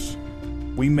house.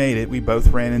 We made it. We both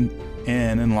ran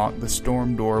in and locked the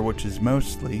storm door, which is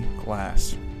mostly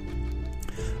glass.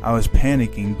 I was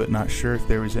panicking, but not sure if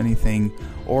there was anything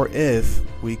or if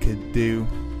we could do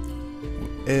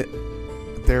it.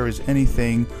 If there was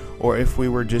anything or if we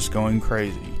were just going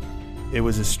crazy. It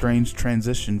was a strange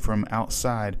transition from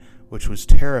outside, which was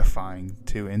terrifying,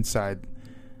 to inside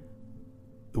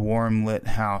the warm lit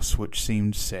house, which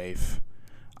seemed safe.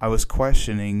 I was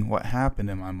questioning what happened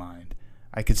in my mind.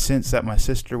 I could sense that my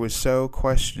sister was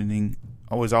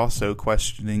also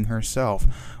questioning herself,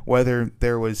 whether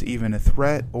there was even a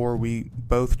threat or we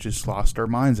both just lost our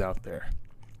minds out there.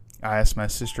 I asked my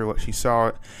sister what she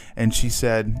saw, and she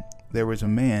said there was a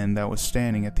man that was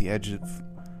standing at the edge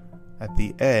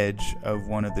of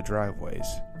one of the driveways.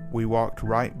 We walked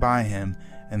right by him,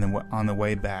 and then on the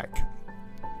way back,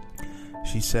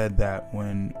 she said that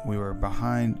when we were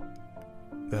behind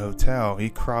the hotel, he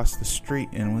crossed the street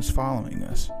and was following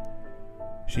us.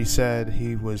 She said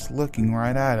he was looking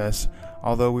right at us,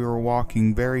 although we were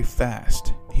walking very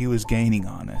fast. He was gaining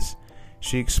on us.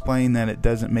 She explained that it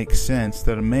doesn't make sense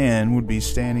that a man would be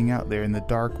standing out there in the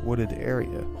dark wooded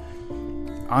area.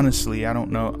 Honestly, I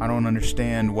don't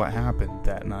understand what happened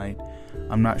that night.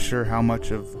 I'm not sure how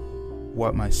much of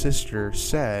what my sister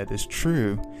said is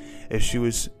true, if she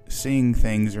was seeing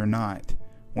things or not.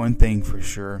 One thing for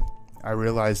sure, I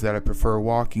realized that I prefer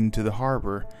walking to the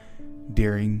harbor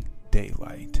during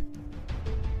daylight.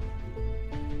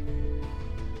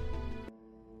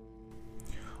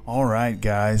 Alright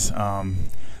guys,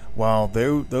 well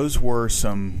those were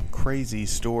some crazy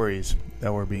stories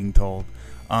that were being told.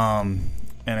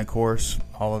 And of course,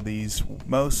 all of these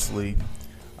mostly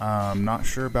Not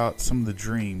sure about some of the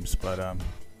dreams, but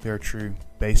they're true,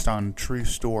 based on true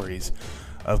stories.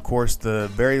 Of course, the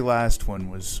very last one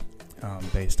was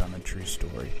based on a true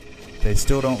story. They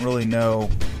still don't really know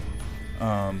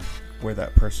where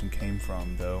that person came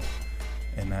from, though,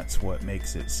 and that's what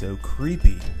makes it so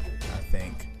creepy, I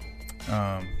think.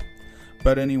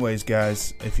 But anyways,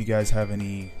 guys, if you guys have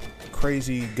any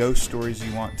crazy ghost stories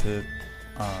you want to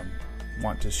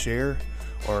share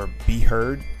or be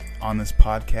heard on this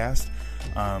podcast,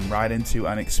 write into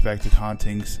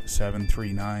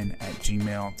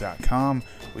unexpectedhauntings739@gmail.com.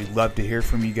 We'd love to hear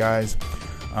from you guys.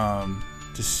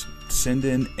 Just send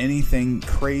in anything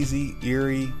crazy,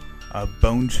 eerie,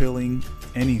 bone-chilling,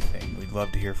 anything. We'd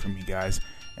love to hear from you guys.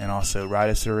 And also write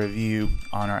us a review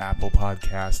on our Apple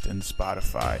Podcast and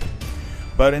Spotify.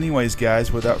 But anyways, guys,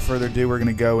 without further ado, we're going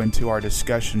to go into our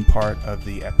discussion part of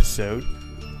the episode.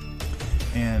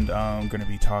 And I'm going to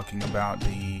be talking about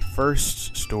the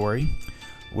first story,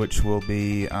 which will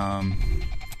be,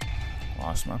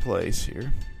 lost my place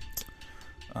here.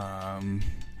 And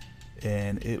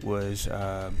it was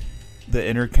the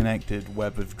Interconnected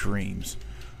Web of Dreams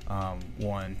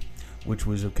one, which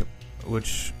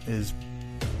is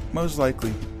most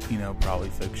likely, probably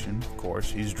fiction. Of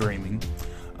course, he's dreaming.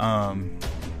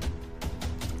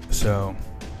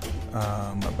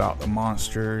 About the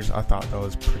monsters, I thought that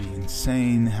was pretty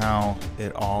insane how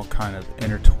it all kind of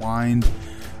intertwined.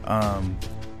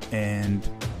 And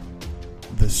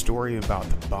the story about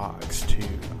the box too.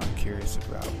 I'm curious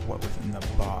about what was in the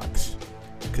box,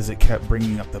 because it kept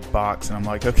bringing up the box, and I'm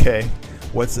like, okay,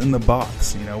 what's in the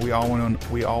box? We all want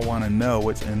to know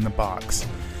what's in the box,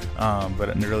 but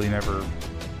it really never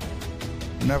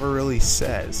really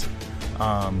says.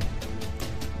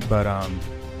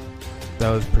 That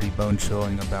was pretty bone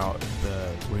chilling about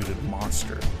the rooted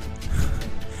monster.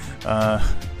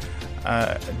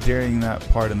 During that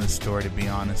part in the story, to be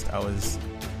honest,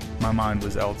 my mind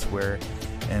was elsewhere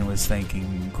and was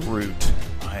thinking Groot.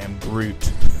 I am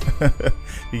Groot.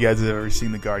 You guys have ever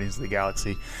seen the Guardians of the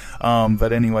Galaxy?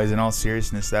 But anyways, in all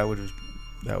seriousness, that would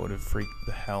have freaked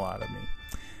the hell out of me.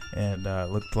 And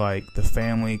looked like the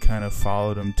family kind of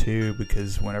followed him too,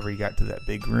 because whenever he got to that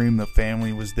big room, the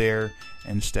family was there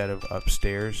instead of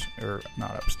upstairs, or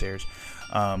not upstairs,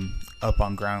 up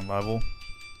on ground level.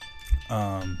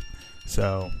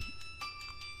 So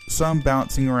some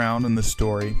bouncing around in the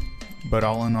story, but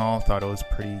all in all, I thought it was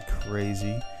pretty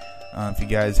crazy. If you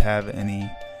guys have any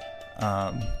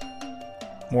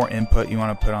more input you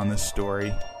want to put on this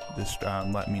story, just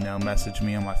let me know. Message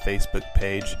me on my Facebook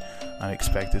page,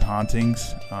 Unexpected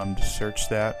Hauntings. Just search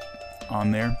that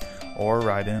on there, or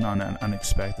write in on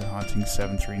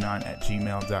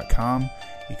unexpectedhauntings739@gmail.com.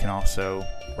 You can also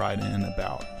write in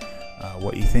about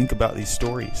what you think about these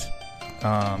stories,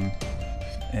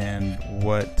 and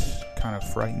what kind of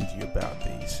frightened you about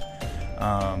these.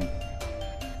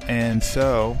 And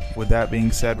so, with that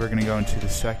being said, we're going to go into the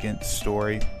second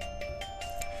story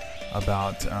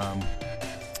about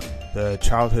the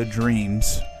childhood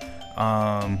dreams.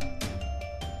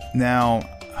 Now,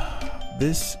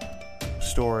 this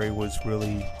story was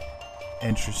really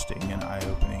interesting and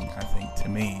eye-opening, I think, to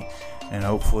me, and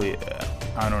hopefully,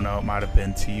 I don't know, it might have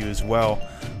been to you as well,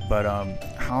 but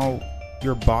how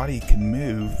your body can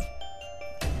move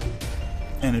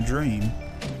in a dream,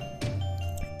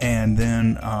 and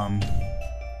then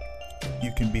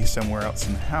you can be somewhere else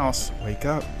in the house, wake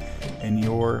up, and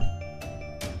you're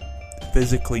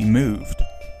physically moved,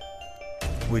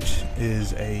 which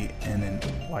is a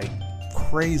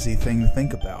crazy thing to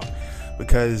think about,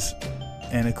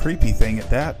 and a creepy thing at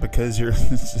that, because you're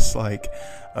it's just like,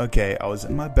 okay, I was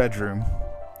in my bedroom,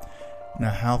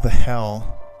 now how the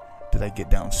hell did I get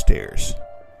downstairs?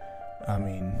 I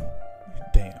mean,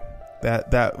 damn,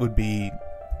 that would be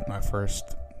my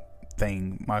first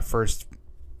thing, my first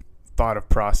thought of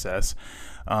process.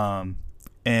 And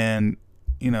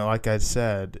like I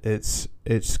said, it's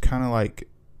kind of like,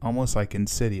 almost like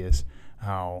Insidious,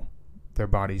 how their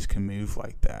bodies can move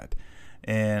like that.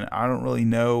 And I don't really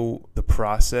know the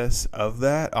process of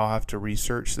that. I'll have to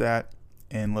research that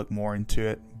and look more into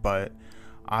it, but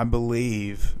I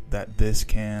believe that this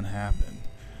can happen.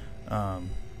 I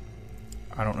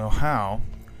don't know how,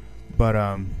 but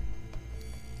I'm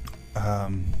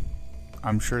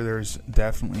sure there's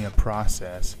definitely a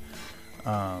process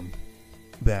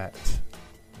that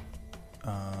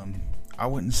I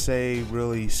wouldn't say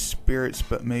really spirits,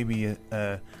 but maybe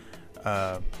a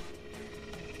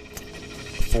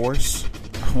force,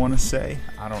 I want to say,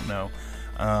 I don't know,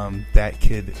 that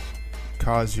could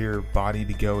cause your body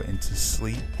to go into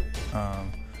sleep,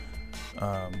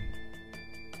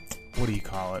 what do you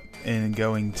call it, and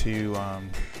going to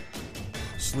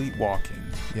sleepwalking.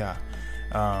 Yeah.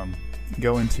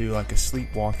 Go into like a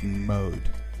sleepwalking mode,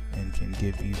 and can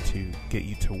get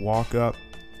you to walk up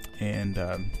and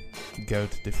go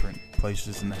to different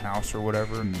places in the house or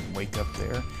whatever and wake up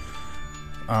there.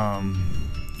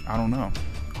 I don't know.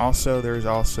 Also, there's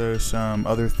also some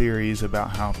other theories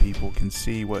about how people can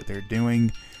see what they're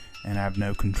doing and have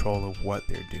no control of what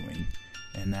they're doing,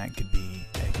 and that could be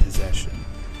a possession,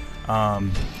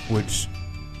 which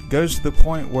goes to the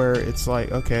point where it's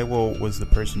like, okay, well, was the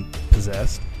person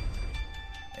possessed?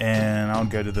 And I'll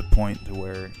go to the point to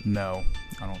where, no,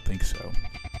 I don't think so,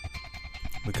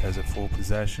 because a full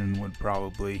possession would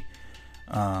probably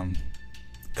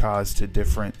cause to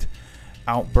different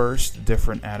outbursts,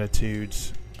 different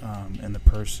attitudes in the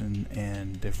person,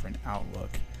 and different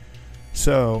outlook.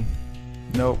 So,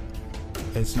 nope,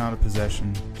 it's not a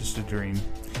possession, just a dream.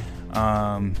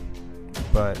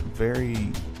 But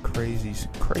very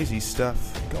crazy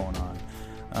stuff going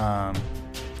on.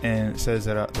 And it says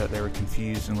that they were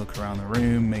confused and looked around the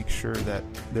room, make sure that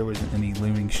there wasn't any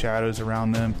looming shadows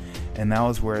around them, and that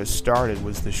was where it started,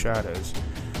 was the shadows,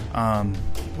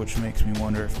 which makes me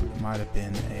wonder if it might have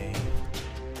been a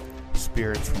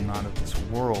spirit from not of this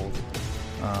world.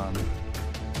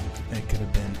 It could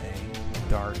have been a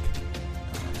dark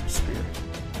spirit.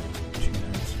 Who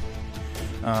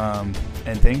knows?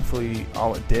 And thankfully,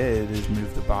 all it did is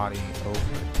move the body over.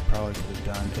 It probably could have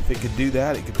done. If it could do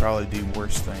that, it could probably do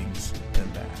worse things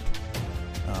than that.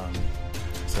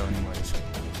 So, anyways,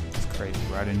 it's crazy.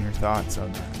 Write in your thoughts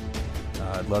on that.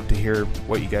 I'd love to hear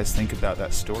what you guys think about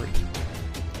that story.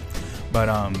 But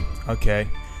okay.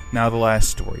 Now the last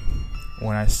story.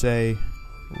 When I say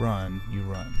run, you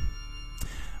run.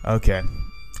 Okay.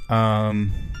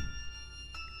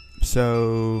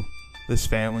 So this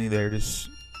family, they're just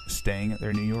staying at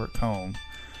their New York home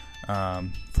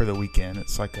for the weekend.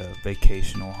 It's like a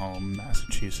vacational home,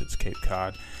 Massachusetts, Cape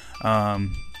Cod.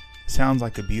 Sounds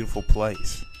like a beautiful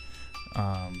place.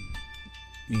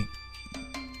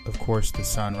 Of course, the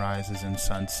sunrises and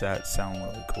sunsets sound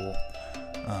really cool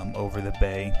over the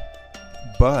bay.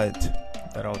 But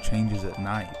that all changes at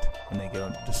night when they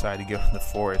decide to go to the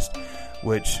forest,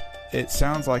 which it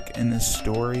sounds like in this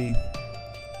story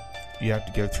you have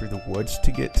to go through the woods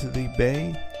to get to the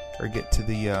bay, or get to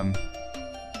the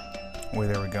where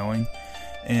they were going.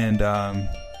 And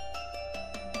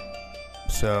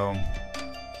so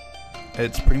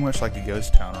it's pretty much like a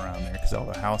ghost town around there, because all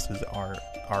the houses are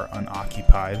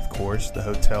unoccupied. Of course, the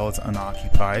hotel is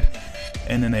unoccupied,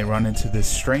 and then they run into this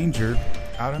stranger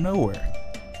out of nowhere.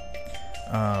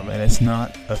 And it's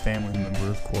not a family member,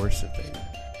 of course. If they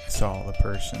saw the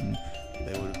person,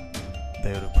 they would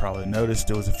have probably noticed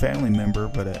it was a family member,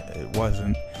 but it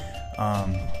wasn't.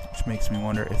 Which makes me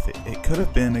wonder if it could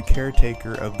have been a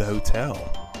caretaker of the hotel,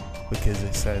 because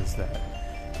it says that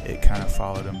it kind of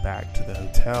followed them back to the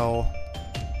hotel,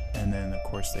 and then of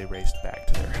course they raced back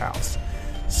to their house.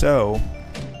 So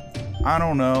I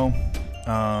don't know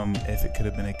if it could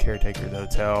have been a caretaker of the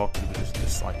hotel. Could have been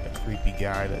just like a creepy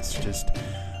guy that's just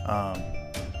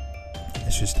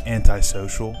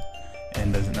antisocial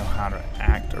and doesn't know how to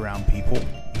act around people.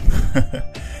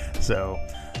 So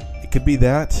it could be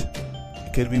that.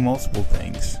 It could be multiple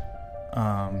things.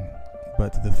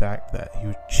 But the fact that he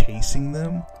was chasing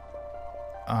them,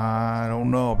 I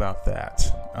don't know about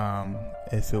that.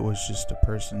 If it was just a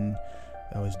person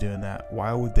that was doing that,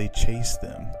 why would they chase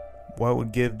them? What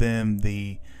would give them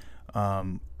the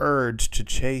urge to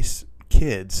chase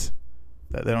kids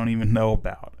that they don't even know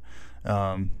about?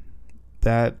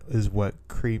 That is what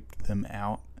creeped them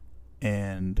out,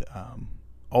 and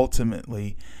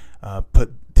ultimately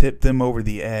tipped them over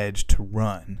the edge to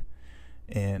run.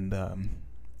 And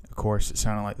of course, it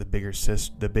sounded like the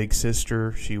big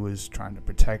sister. She was trying to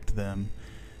protect them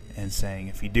and saying,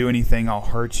 "If you do anything, I'll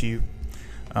hurt you,"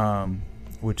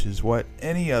 which is what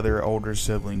any other older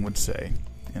sibling would say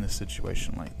in a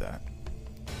situation like that.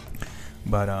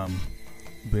 But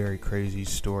very crazy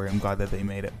story. I'm glad that they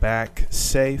made it back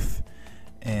safe.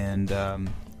 And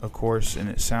of course, and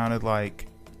it sounded like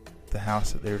the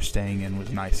house that they were staying in was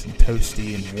nice and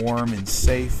toasty and warm and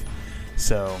safe.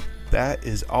 So that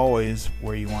is always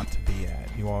where you want to be at.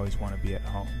 You always want to be at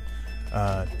home,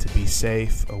 to be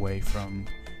safe, away from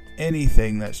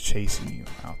anything that's chasing you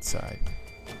outside.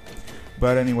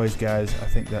 But anyways, guys, I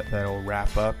think that'll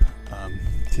wrap up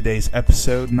today's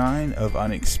episode 9 of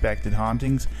Unexpected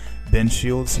Hauntings. Ben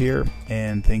Shields here,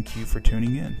 and thank you for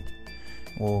tuning in.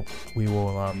 We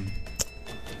will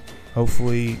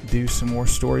hopefully do some more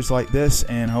stories like this,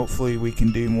 and hopefully we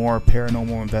can do more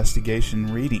paranormal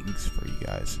investigation readings for you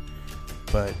guys.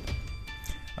 But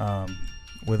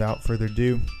without further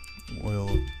ado,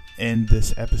 we'll end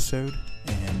this episode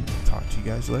and talk to you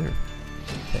guys later.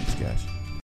 Thanks, guys.